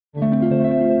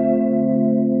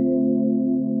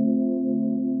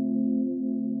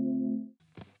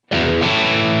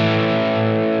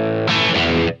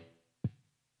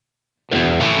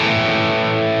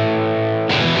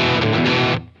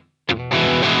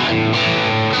Hey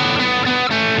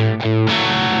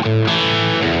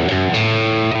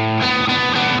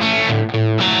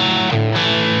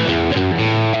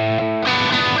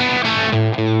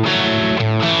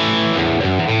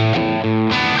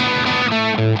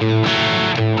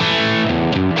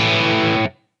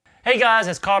guys,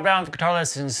 it's Carl Brown from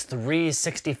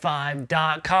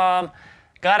GuitarLessons365.com.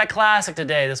 Got a classic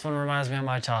today. This one reminds me of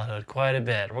my childhood quite a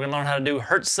bit. We're gonna learn how to do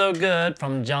 "Hurt So Good"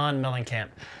 from John Mellencamp.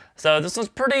 So this one's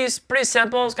pretty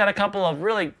simple. It's got a couple of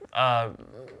really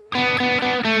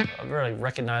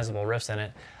recognizable riffs in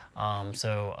it.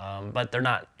 But they're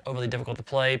not overly difficult to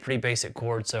play. Pretty basic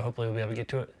chords. So hopefully we'll be able to get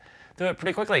to it. Do it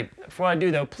pretty quickly. Before I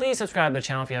do though, please subscribe to the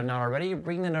channel if you have not already.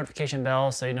 Ring the notification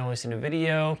bell so you know when we see a new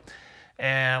video.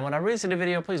 And when I release a new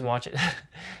video, please watch it.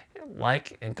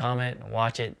 Like and comment and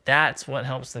watch it. That's what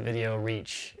helps the video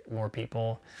reach more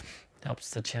people, helps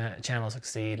the channel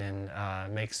succeed, and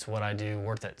makes what I do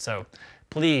worth it. So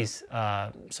please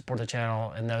support the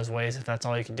channel in those ways if that's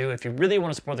all you can do. If you really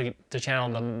want to support the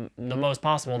channel the most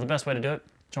possible, the best way to do it,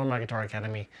 join my Guitar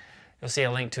Academy. You'll see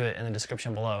a link to it in the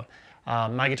description below.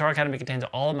 My Guitar Academy contains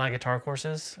all of my guitar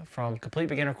courses, from complete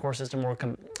beginner courses to more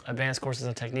advanced courses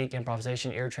in technique,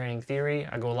 improvisation, ear training, theory.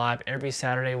 I go live every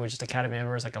Saturday with just Academy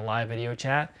members, like a live video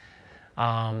chat.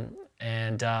 You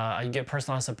get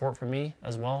personalized support from me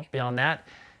as well beyond that.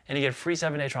 And you get a free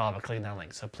 7-day trial by clicking that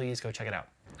link. So please go check it out.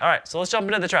 All right, so let's jump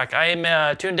into the track. I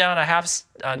am tuned down a half,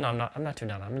 no, I'm not tuned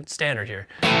down, I'm in standard here.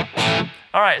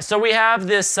 All right, so we have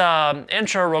this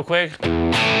intro real quick.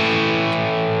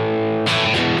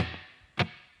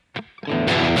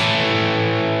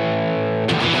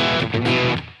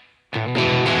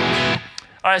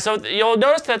 All right, so you'll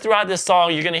notice that throughout this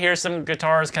song, you're gonna hear some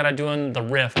guitars kind of doing the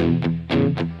riff.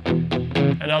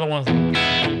 Another one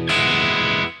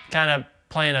kind of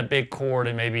playing a big chord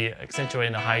and maybe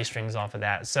accentuating the high strings off of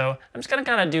that. So I'm just gonna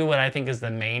kind of do what I think is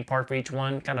the main part for each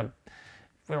one. We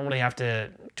don't really have to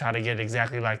try to get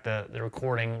exactly like the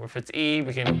recording. If it's E,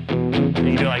 you can do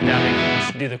it like that. Maybe you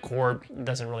should do the chord, it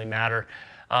doesn't really matter.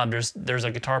 There's a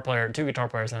guitar player, 2 guitar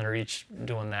players that are each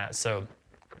doing that. So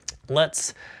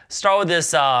let's start with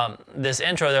this this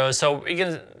intro though. So you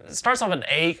can start off an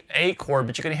A chord,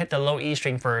 but you're gonna hit the low E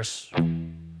string first,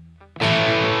 and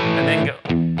then go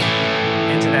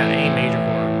into that A major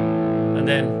chord, and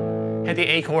then hit the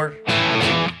A chord,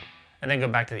 and then go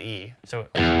back to the E. So,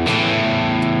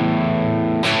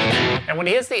 and when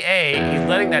he hits the A, he's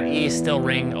letting that E still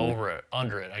ring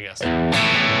under it, I guess.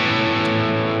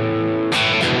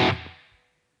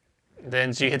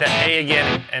 Then so you hit that A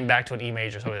again and back to an E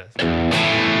major. So it is.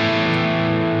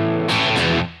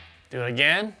 Do it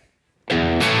again.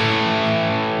 And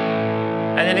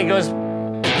then it goes,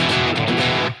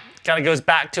 kind of goes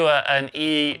back to an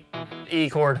E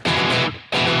chord. A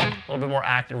little bit more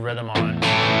active rhythm on it.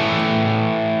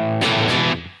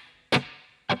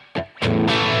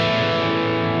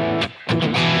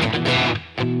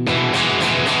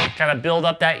 Kind of build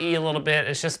up that E a little bit.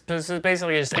 This is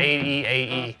basically just A,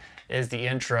 E is the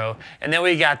intro. And then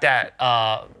we got that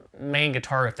main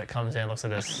guitar riff that comes in. Looks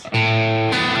like this.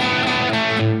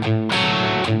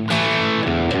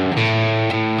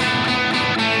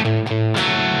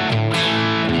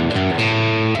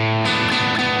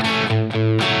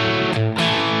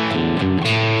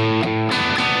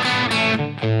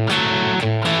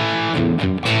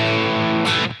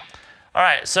 All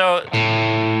right, so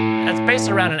that's based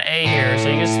around an A here. So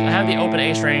you just have the open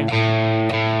A string.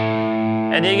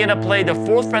 And then you're gonna play the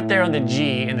 4th fret there on the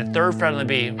G and the 3rd fret on the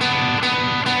B. You're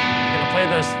gonna play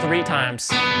those 3 times.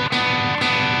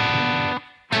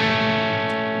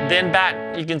 Then back,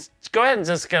 you can go ahead and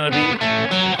just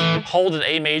gonna hold an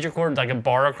A major chord like a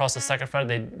bar across the 2nd fret of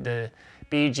the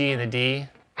B, G, and the D.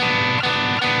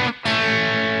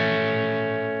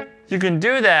 You can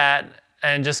do that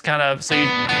and just kind of, so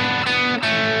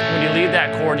when you leave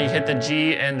that chord, you hit the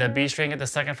G and the B string at the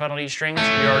 2nd fret on each string.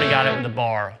 You already got it with the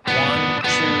bar. 1,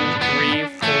 2, 3,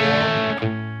 4.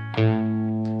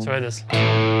 So hit this.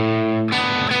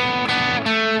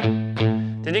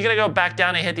 Then you're gonna go back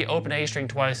down and hit the open A string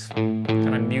twice,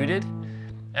 kind of muted.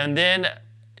 And then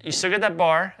you still get that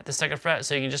bar at the 2nd fret,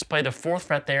 so you can just play the 4th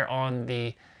fret there on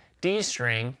the D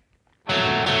string.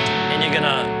 And you're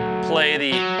gonna play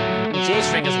the G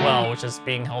string as well, which is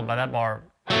being held by that bar.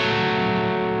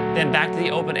 Then back to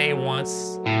the open A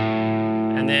once,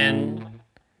 and then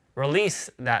release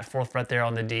that 4th fret there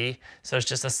on the D. So it's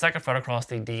just a 2nd fret across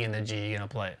the D and the G you're gonna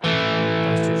play.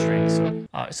 Those 2 strings.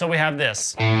 So we have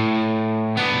this.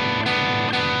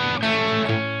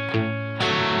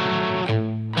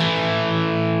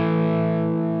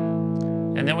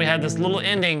 And then we have this little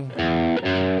ending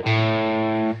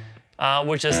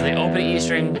which is the open E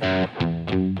string.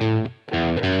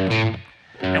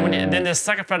 And then the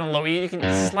second fret on low E, you can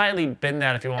slightly bend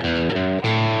that if you want.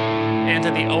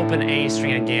 Into the open A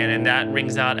string again, and that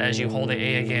rings out as you hold the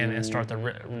A again and start the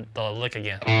lick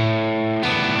again.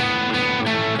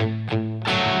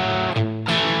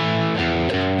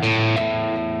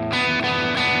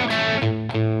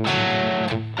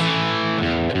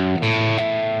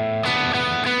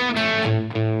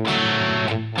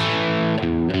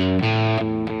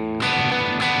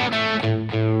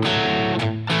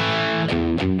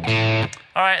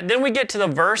 All right, then we get to the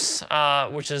verse,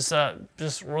 which is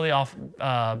just really off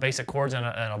basic chords and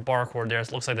a bar chord there.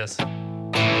 It looks like this.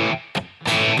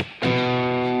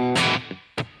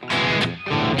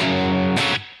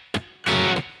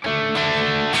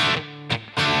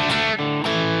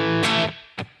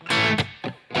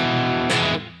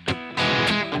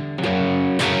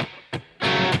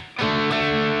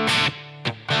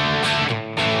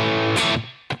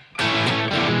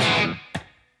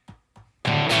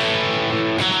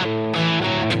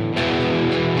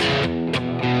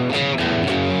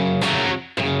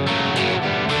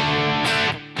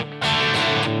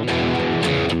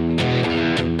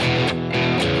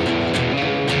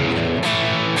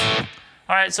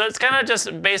 All right, so it's kind of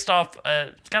just based off,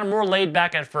 it's kind of more laid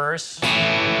back at first,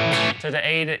 to the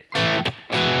A to E,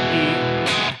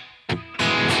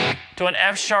 to an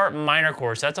F sharp minor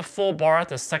chord. So that's a full bar at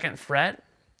the second fret,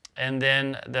 and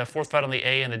then the fourth fret on the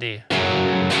A and the D.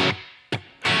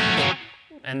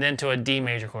 And then to a D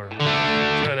major chord. So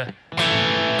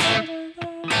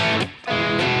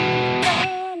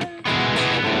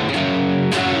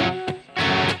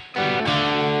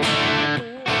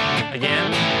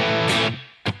again.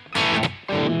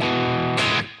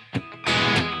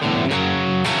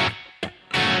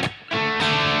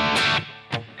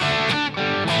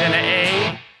 Then an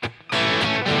A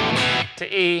to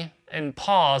E and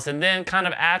pause, and then kind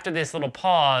of after this little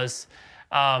pause,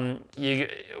 when you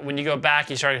go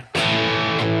back, you start.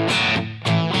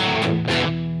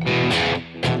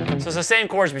 So it's the same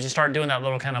chords, but you start doing that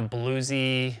little kind of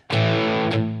bluesy.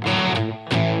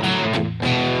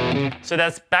 So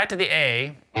that's back to the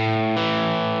A,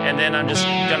 and then I'm just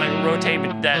gonna rotate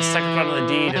that second fret on the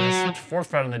D to the fourth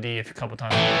fret on the D a couple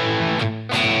times.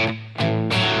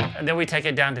 And then we take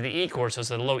it down to the E chord, so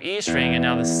it's a low E string, and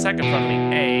now the second fret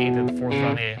on the A to the fourth fret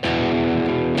on the A.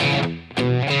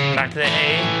 Back to the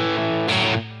A.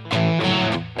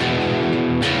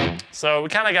 So we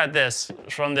kind of got this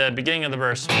from the beginning of the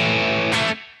verse.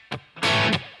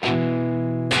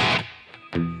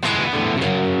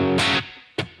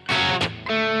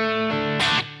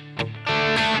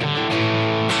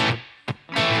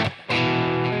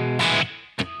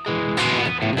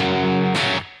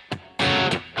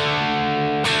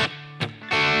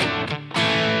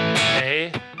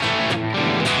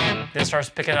 Then starts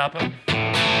picking up. Back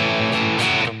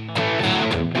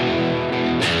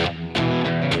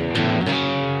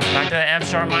to the F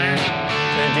sharp minor, to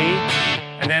the D,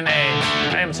 and then E.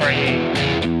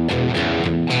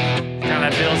 Kind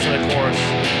of builds to the chorus,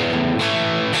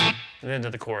 and then to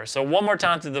the chorus. So one more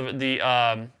time to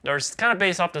they're kind of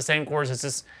based off the same chords. It's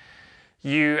just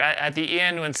you at the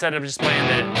end, instead of just playing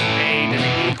the A to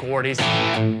the E chord, he's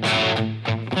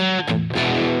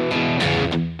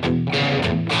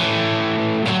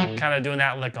kind of doing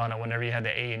that lick on it whenever you had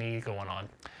the A and E going on.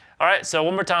 All right, so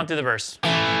one more time through the verse.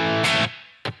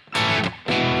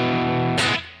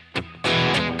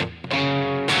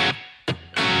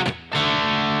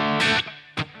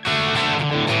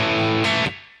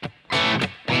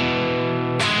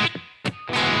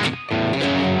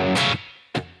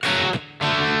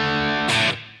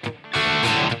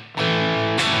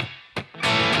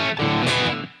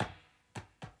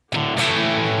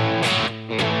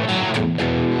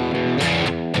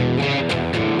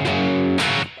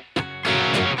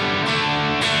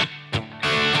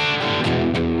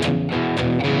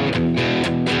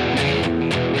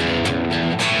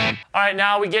 All right,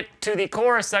 now we get to the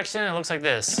chorus section. It looks like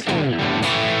this.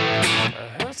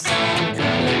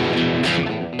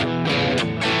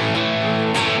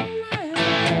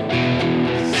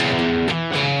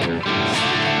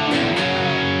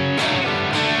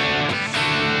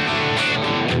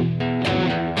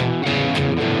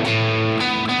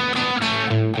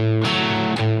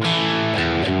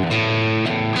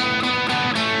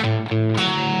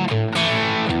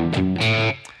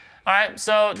 All right,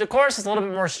 so the chorus is a little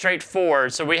bit more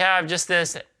straightforward. So we have just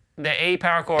the A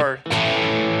power chord.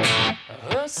 And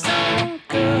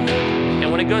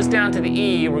when it goes down to the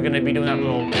E, we're going to be doing that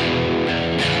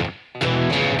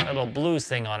little blues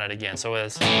thing on it again. So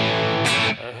it's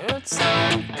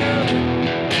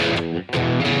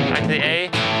the A,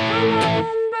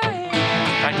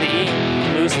 back to the E,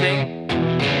 blues thing.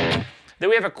 Then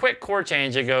we have a quick chord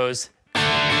change. It goes, so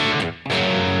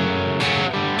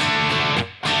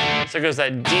it goes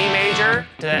that D major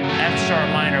to that F sharp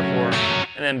minor chord,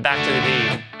 and then back to the D.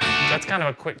 So that's kind of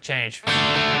a quick change. Feel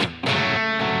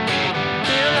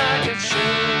like it should.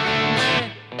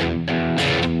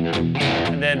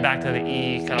 And then back to the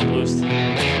E, kind of blues.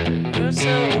 You're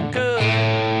so good.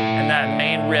 And that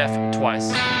main riff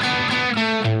twice.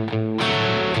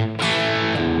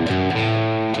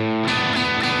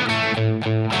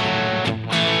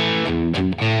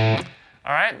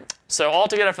 All right, so all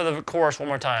together for the chorus one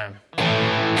more time.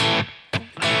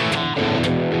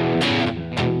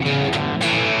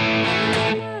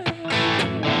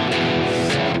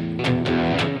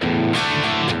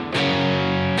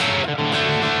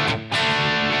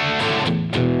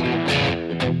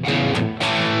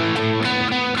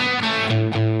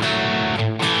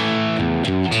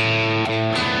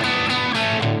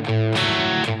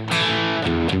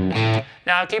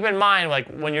 Now keep in mind, like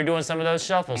when you're doing some of those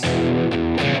shuffles,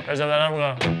 there's another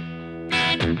one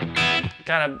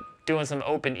kind of doing some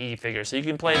open E figures. So you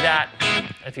can play that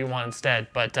if you want instead,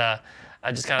 but I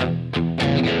just kind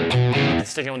of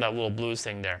sticking with that little blues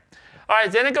thing there. All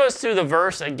right, then it goes through the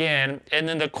verse again, and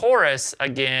then the chorus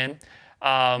again.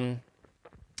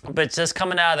 But just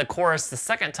coming out of the chorus the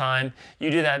second time, you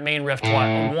do that main riff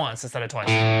once instead of twice.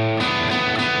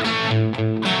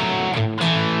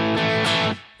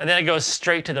 And then it goes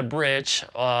straight to the bridge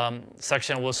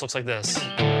section, which looks like this.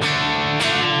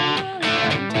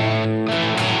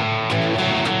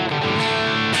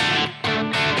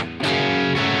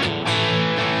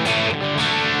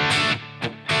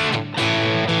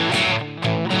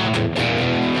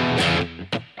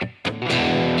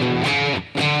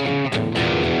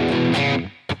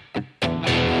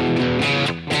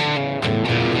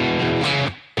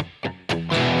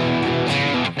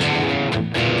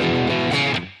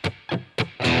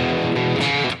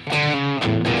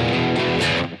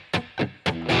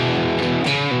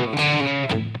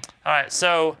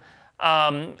 So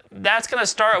that's going to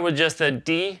start with just the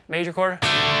D major chord.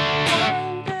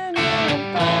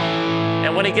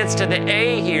 And when it gets to the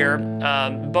A here,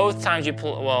 both times you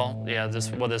play, well, yeah,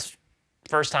 this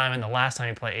first time and the last time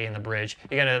you play A in the bridge,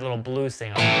 you get a little blues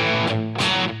thing on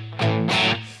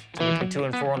it. So we play 2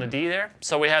 and 4 on the D there.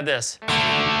 So we have this.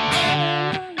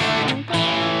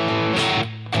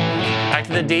 Back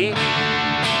to the D.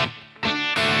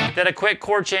 Then a quick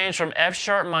chord change from F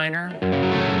sharp minor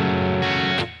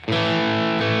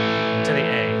to the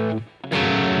A.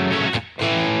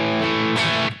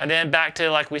 And then back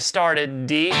to like we started,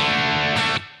 D to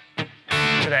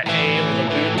that A with a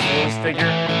blues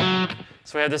figure.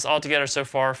 So we have this all together so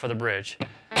far for the bridge.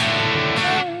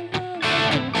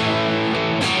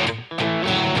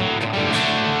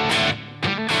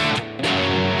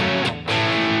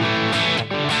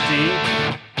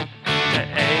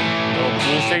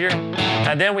 Figure.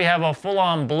 And then we have a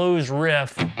full-on blues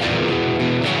riff. Right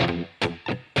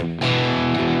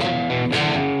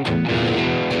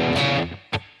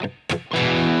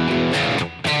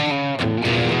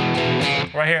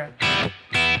here.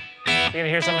 You're gonna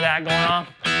hear some of that going on.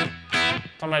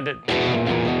 Something I did.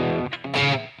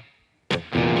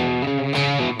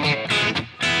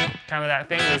 Kind of that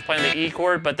thing that's playing the E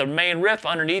chord, but the main riff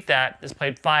underneath that is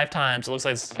played 5 times. It looks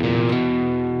like it's...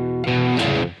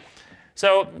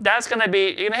 So that's going to be,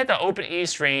 you're going to hit the open E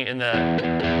string in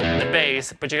the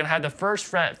bass, but you're going to have the first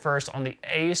fret first on the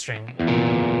A string.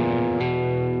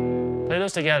 Play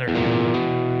those together.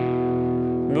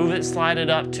 Move it, slide it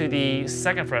up to the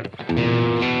 2nd fret.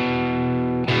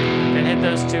 Then hit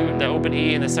those two, the open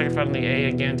E and the 2nd fret on the A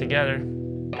again together.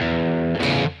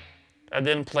 And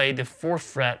then play the 4th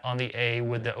fret on the A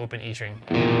with the open E string.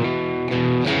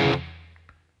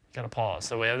 Gotta pause.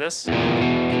 So we have this.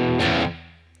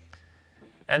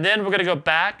 And then we're going to go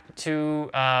back to, you're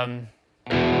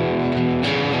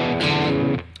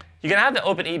going to have the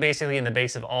open E basically in the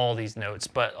base of all these notes,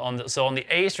 but on the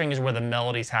A string is where the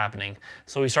melody's happening.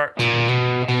 So we start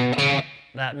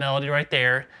that melody right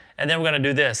there, and then we're going to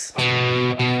do this.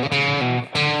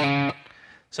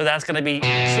 So that's going to be 2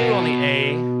 on the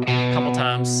A a couple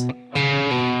times,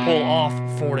 pull off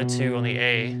 4 to 2 on the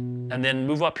A, and then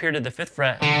move up here to the 5th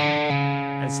fret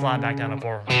and slide back down to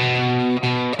 4.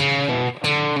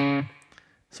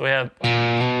 So we have,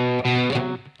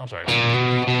 I'm sorry.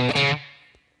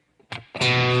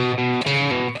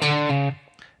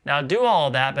 Now do all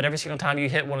of that, but every single time you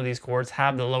hit one of these chords,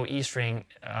 have the low E string,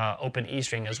 open E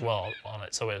string as well on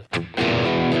it. So it.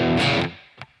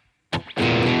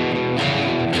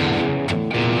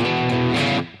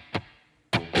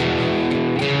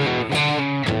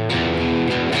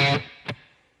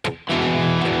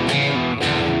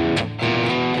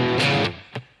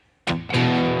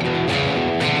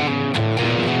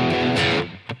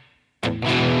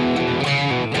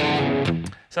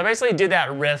 So I basically do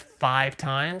that riff 5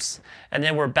 times, and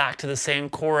then we're back to the same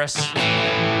chorus. So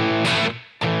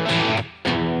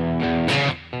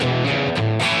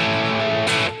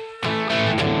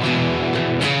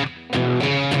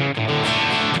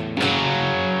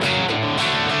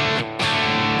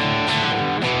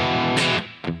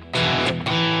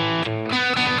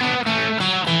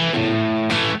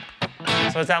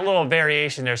it's that little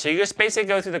variation there. So you just basically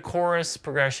go through the chorus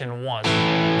progression once.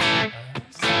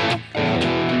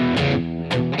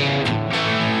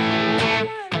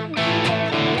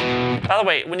 By the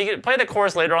way, when you play the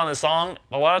chorus later on in the song,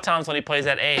 a lot of times when he plays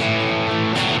that A,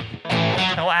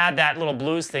 he'll add that little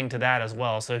blues thing to that as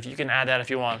well. So if you can add that if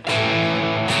you want.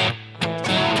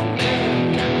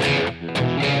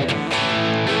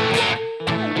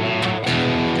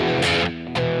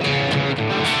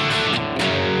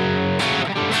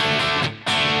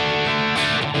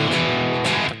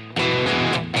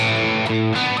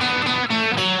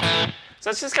 So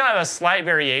it's just kind of a slight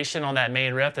variation on that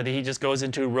main riff that he just goes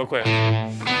into real quick.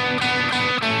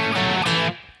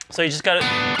 So you just got to,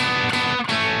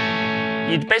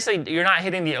 you're not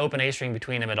hitting the open A string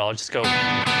between them at all. Just go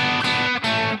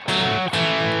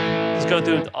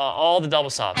through all the double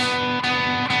stops.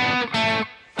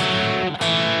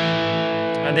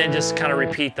 And then just kind of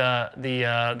repeat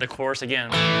the chorus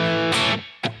again.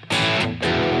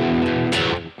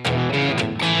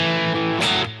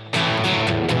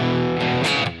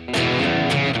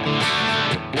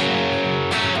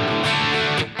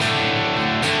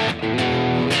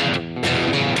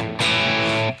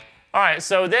 All right,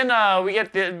 so then we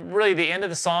get really the end of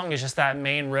the song is just that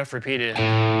main riff repeated.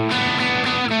 Kind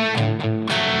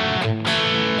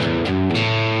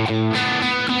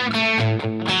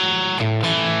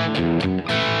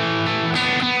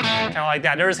of like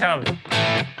that. There's kind of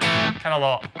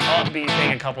a upbeat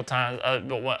thing a couple times,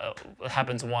 but what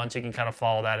happens once, you can kind of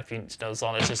follow that if you know the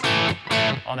song. It's just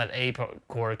on that A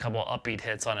chord, a couple of upbeat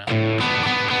hits on it.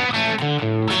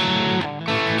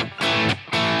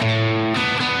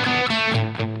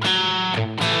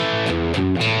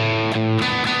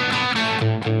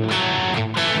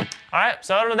 All right,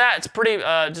 so other than that, it's pretty,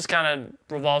 just kind of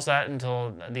revolves that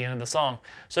until the end of the song.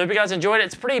 So if you guys enjoyed it,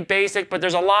 it's pretty basic, but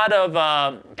there's a lot of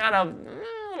kind of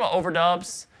little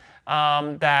overdubs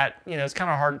that, you know, it's kind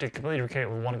of hard to completely recreate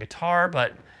with one guitar,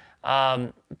 but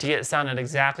to get it sounded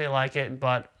exactly like it,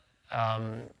 but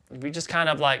we just kind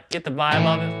of like get the vibe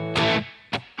of it.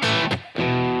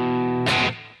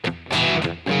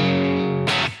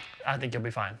 I think you'll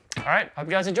be fine. All right, hope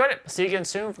you guys enjoyed it. See you again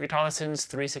soon for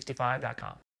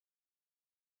GuitarLessons365.com.